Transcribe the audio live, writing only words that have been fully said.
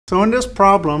So in this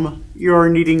problem, you are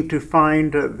needing to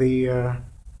find the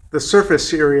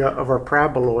surface area of a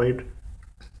paraboloid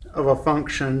of a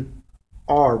function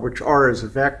r, which r is a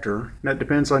vector, and that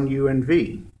depends on u and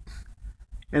v.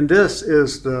 And this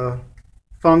is the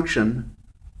function,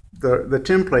 the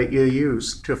template you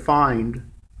use to find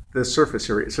the surface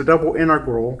area. It's a double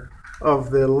integral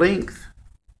of the length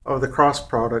of the cross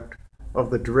product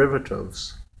of the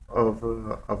derivatives of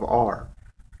r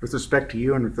with respect to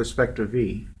u and with respect to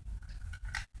v.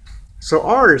 So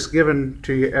r is given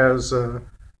to you as the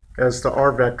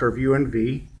r vector of u and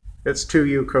v. It's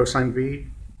 2u cosine v,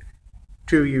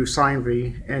 2u sine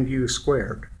v, and u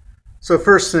squared. So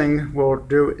first thing we'll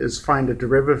do is find the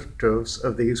derivatives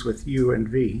of these with u and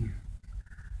v.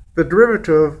 The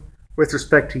derivative with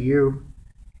respect to u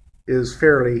is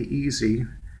fairly easy.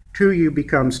 2u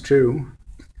becomes 2,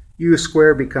 u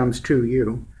squared becomes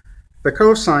 2u. The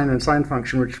cosine and sine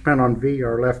function, which depend on v,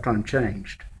 are left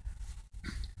unchanged.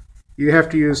 You have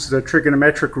to use the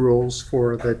trigonometric rules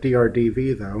for the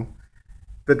dr/dv, though.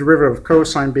 The derivative of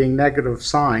cosine being negative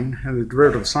sine, and the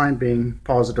derivative of sine being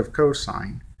positive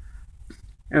cosine.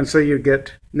 And so you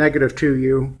get negative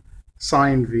 2u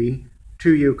sine v,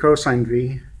 2u cosine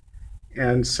v,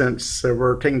 and since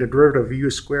we're taking the derivative of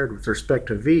u squared with respect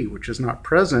to v, which is not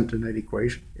present in that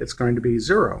equation, it's going to be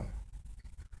 0.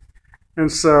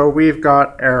 And so we've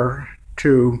got our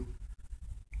two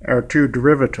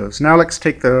derivatives. Now let's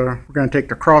take we're going to take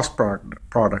the cross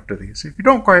product of these. If you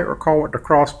don't quite recall what the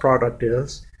cross product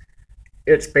is,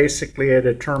 it's basically a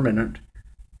determinant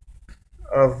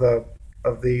of the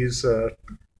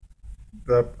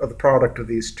product of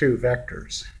these two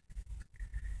vectors.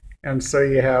 And so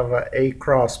you have a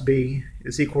cross b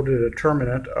is equal to the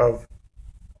determinant of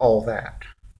all that.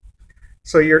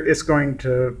 So it's going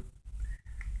to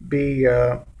be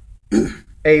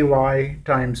ay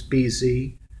times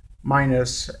bz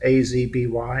minus azby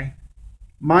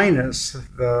minus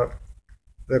the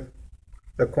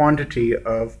quantity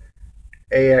of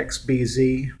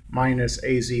axbz minus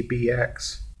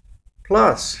azbx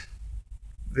plus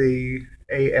the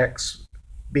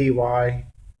axby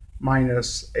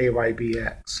minus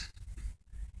aybx.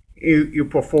 You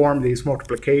perform these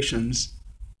multiplications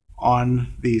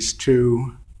on these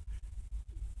two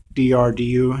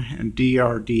dr/du and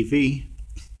dr/dv,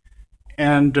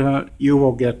 and you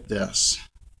will get this.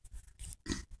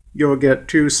 You will get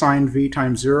 2 sine v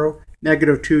times 0,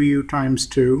 negative 2u times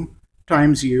 2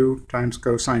 times u times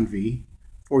cosine v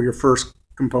for your first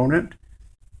component.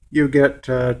 You get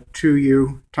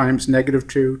 2u times negative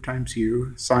 2 times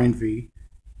u sine v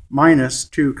minus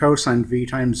 2 cosine v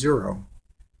times 0.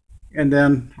 And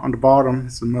then on the bottom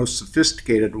is the most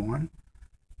sophisticated one.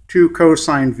 2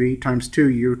 cosine v times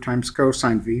 2u times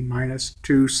cosine v minus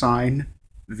 2 sine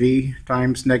v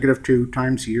times negative 2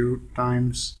 times u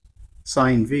times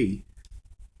sine v.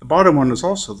 The bottom one is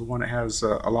also the one that has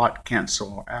a lot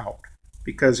cancel out,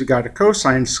 because you got a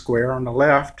cosine square on the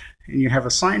left and you have a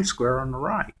sine square on the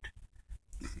right.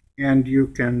 And you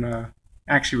can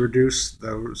actually reduce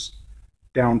those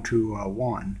down to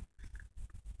 1.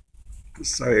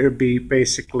 So it would be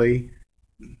basically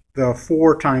the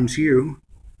 4 times u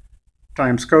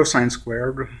times cosine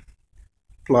squared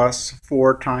plus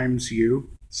 4 times u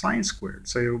sine squared.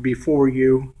 So it would be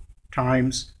 4u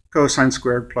times cosine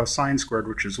squared plus sine squared,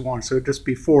 which is 1. So it would just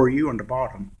be 4u on the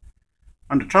bottom.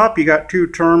 On the top, you got two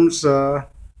terms that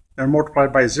are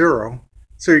multiplied by 0.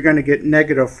 So you're going to get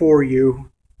negative 4u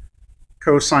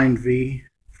cosine v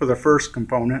for the first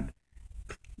component,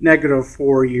 negative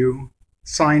 4u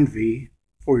sine v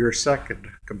for your second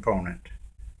component.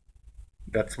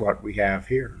 That's what we have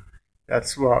here.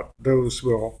 That's what those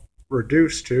will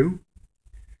reduce to.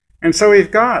 And so we've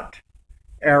got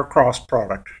our cross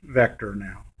product vector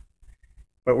now.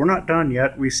 But we're not done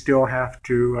yet. We still have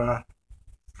to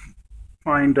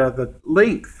find the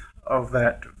length of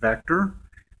that vector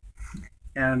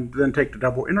and then take the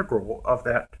double integral of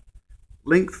that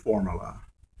length formula.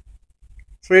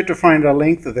 So we have to find the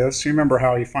length of this. You remember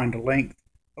how you find the length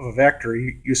of a vector.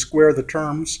 You square the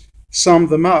terms, sum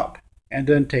them up, and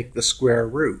then take the square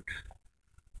root.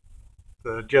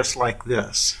 Just like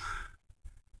this.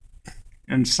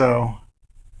 And so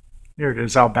here it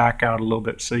is. I'll back out a little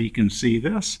bit so you can see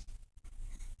this.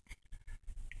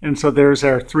 And so there's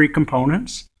our 3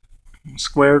 components.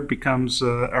 Squared becomes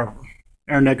our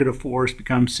negative 4s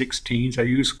become 16s. Our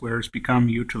u squares become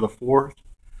u to the 4th.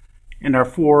 And our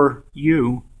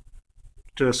 4u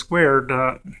to the squared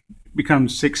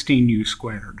becomes 16u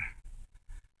squared.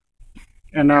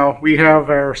 And now we have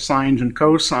our sines and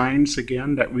cosines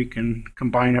again that we can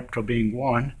combine up to being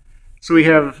 1. So we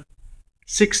have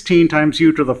 16 times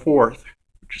u to the 4th,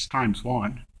 which is times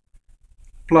 1,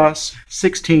 plus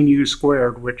 16u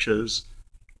squared, which is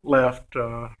left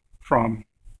from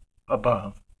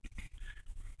above.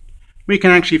 We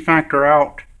can actually factor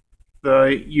out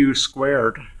the u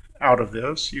squared out of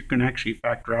this. You can actually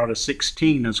factor out a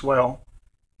 16 as well.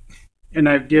 And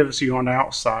that gives you on the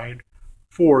outside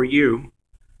 4u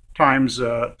times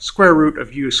square root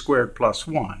of u squared plus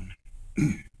 1.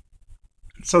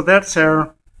 So that's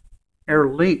our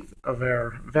length of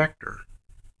our vector.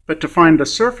 But to find the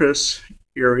surface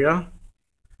area,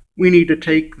 we need to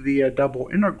take the double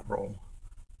integral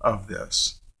of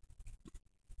this.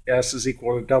 S is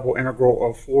equal to double integral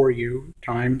of 4u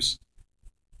times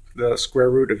the square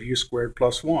root of u squared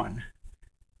plus 1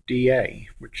 dA,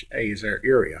 which a is our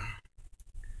area.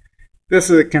 This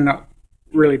can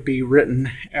really be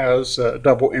written as a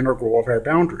double integral of our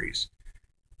boundaries.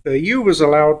 The u was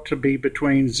allowed to be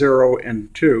between 0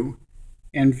 and 2,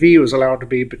 and v was allowed to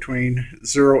be between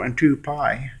 0 and 2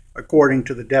 pi, according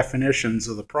to the definitions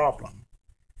of the problem.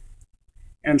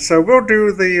 And so we'll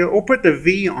put the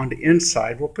v on the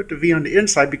inside. We'll put the v on the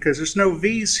inside because there's no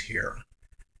v's here.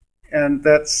 And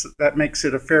that makes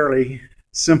it a fairly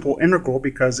simple integral,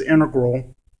 because the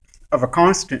integral of a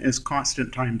constant is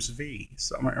constant times v.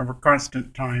 So or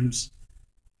constant times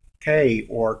k,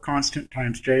 or constant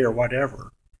times j, or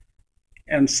whatever.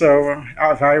 And so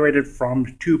evaluated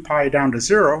from 2 pi down to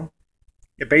 0,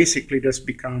 it basically just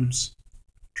becomes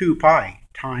 2 pi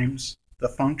times the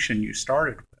function you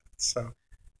started with. So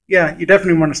yeah, you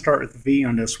definitely want to start with v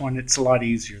on this one. It's a lot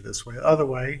easier this way. The other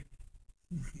way,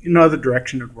 in the other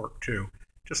direction, would work too.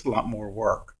 Just a lot more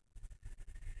work.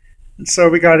 And so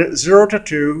we got it 0 to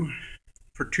 2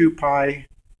 for 2 pi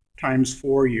times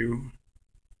 4u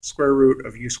square root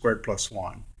of u squared plus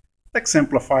 1. Let's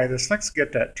simplify this. Let's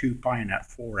get that 2 pi and that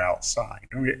 4 outside.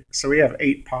 So we have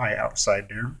 8 pi outside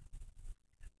there.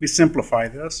 We simplify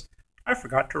this. I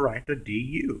forgot to write the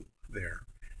du there.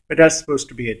 But that's supposed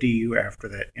to be a du after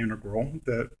that integral.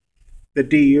 The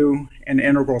du and the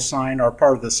integral sign are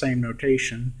part of the same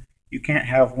notation. You can't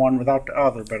have one without the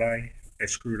other, but I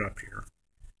screwed up here.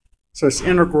 So it's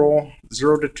integral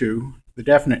 0 to 2, the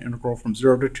definite integral from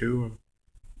 0 to 2 of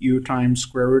u times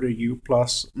square root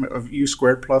of u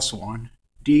squared plus 1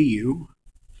 du.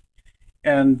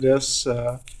 And this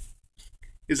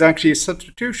is actually a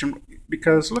substitution,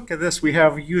 because look at this. We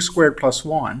have u squared plus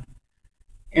 1,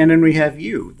 and then we have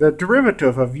u. The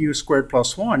derivative of u squared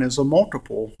plus 1 is a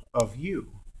multiple of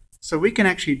u. So we can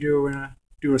actually do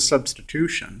a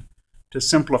substitution to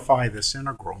simplify this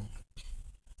integral.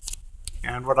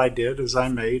 And what I did is I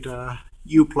made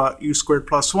u squared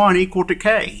plus 1 equal to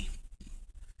k.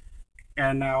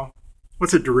 And now,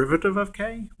 what's the derivative of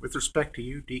k? With respect to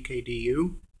u, dk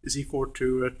du is equal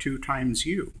to 2 times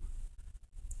u.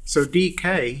 So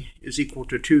dk is equal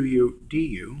to 2u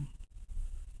du,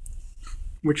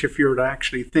 which, if you were to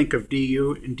actually think of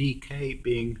du and dk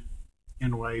being,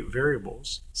 in a way,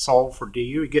 variables, solve for du,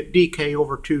 you get dk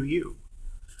over 2u.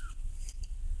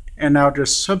 And now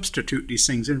just substitute these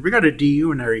things in. We got a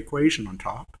du in our equation on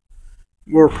top.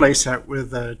 We'll replace that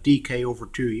with dk over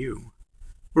 2u.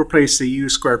 We'll replace the u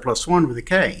squared plus 1 with a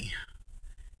k.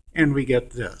 And we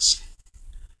get this.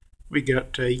 We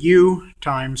get u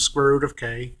times square root of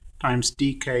k times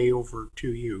dk over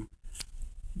 2u.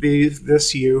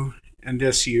 This u and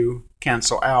this u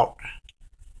cancel out.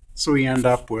 So we end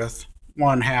up with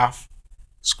 1/2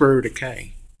 square root of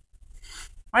k.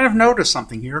 I have noticed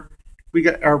something here. We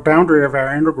got our boundary of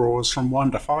our integral is from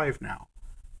 1 to 5 now.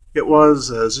 It was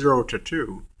 0 to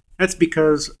 2. That's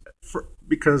because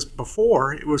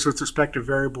before it was with respect to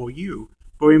variable u,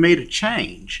 but we made a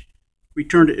change. We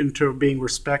turned it into being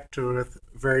respect to with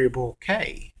variable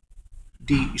k.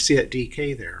 You see that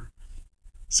dk there.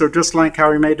 So just like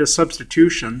how we made a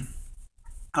substitution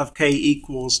of k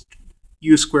equals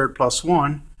u squared plus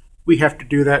 1, we have to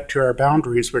do that to our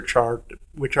boundaries, which are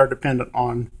dependent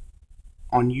on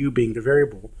u being the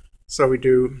variable. So we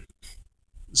do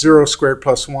 0 squared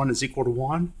plus 1 is equal to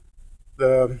 1.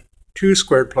 The 2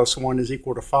 squared plus 1 is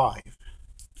equal to 5.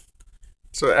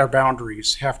 So our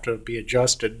boundaries have to be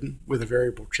adjusted with a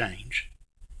variable change.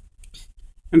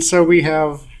 And so we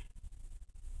have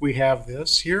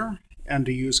this here, and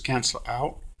the u's cancel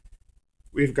out.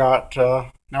 We've got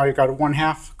now we've got a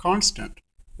 1/2 constant,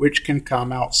 which can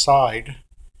come outside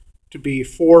to be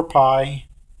 4 pi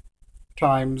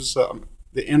times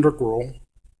the integral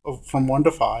from 1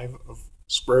 to 5 of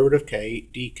square root of k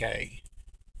dk.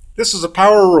 This is a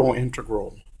power rule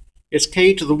integral. It's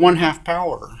k to the 1/2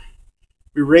 power.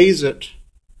 We raise it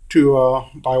to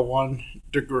by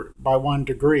 1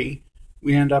 degree.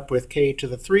 We end up with k to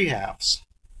the 3/2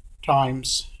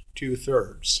 times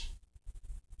 2/3.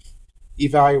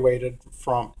 evaluated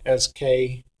from as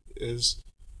k is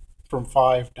from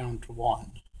 5 down to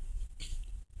 1.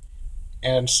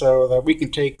 And so that we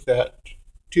can take that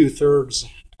 2/3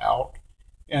 out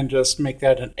and just make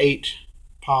that an 8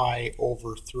 pi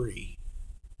over 3.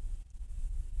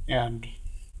 And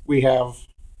we have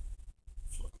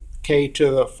k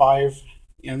to the 5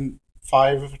 in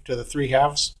 5 to the 3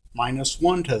 halves minus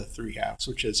 1 to the 3 halves,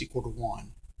 which is equal to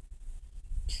 1.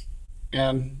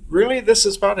 And really this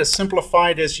is about as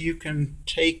simplified as you can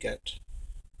take it,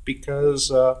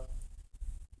 because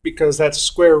that's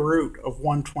square root of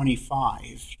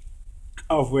 125,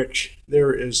 of which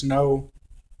there is no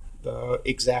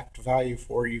exact value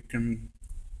for.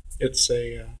 It's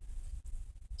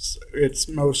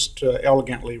most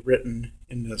elegantly written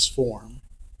in this form.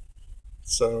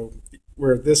 So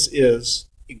where this is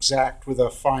exact with a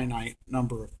finite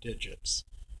number of digits.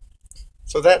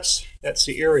 So that's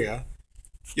the area.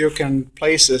 You can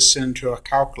place this into a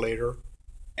calculator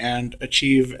and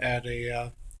achieve at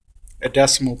a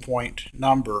decimal point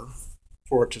number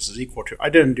for what this is equal to. I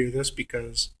didn't do this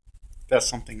because that's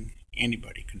something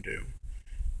anybody can do.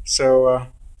 So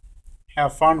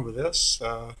have fun with this.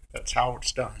 That's how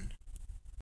it's done.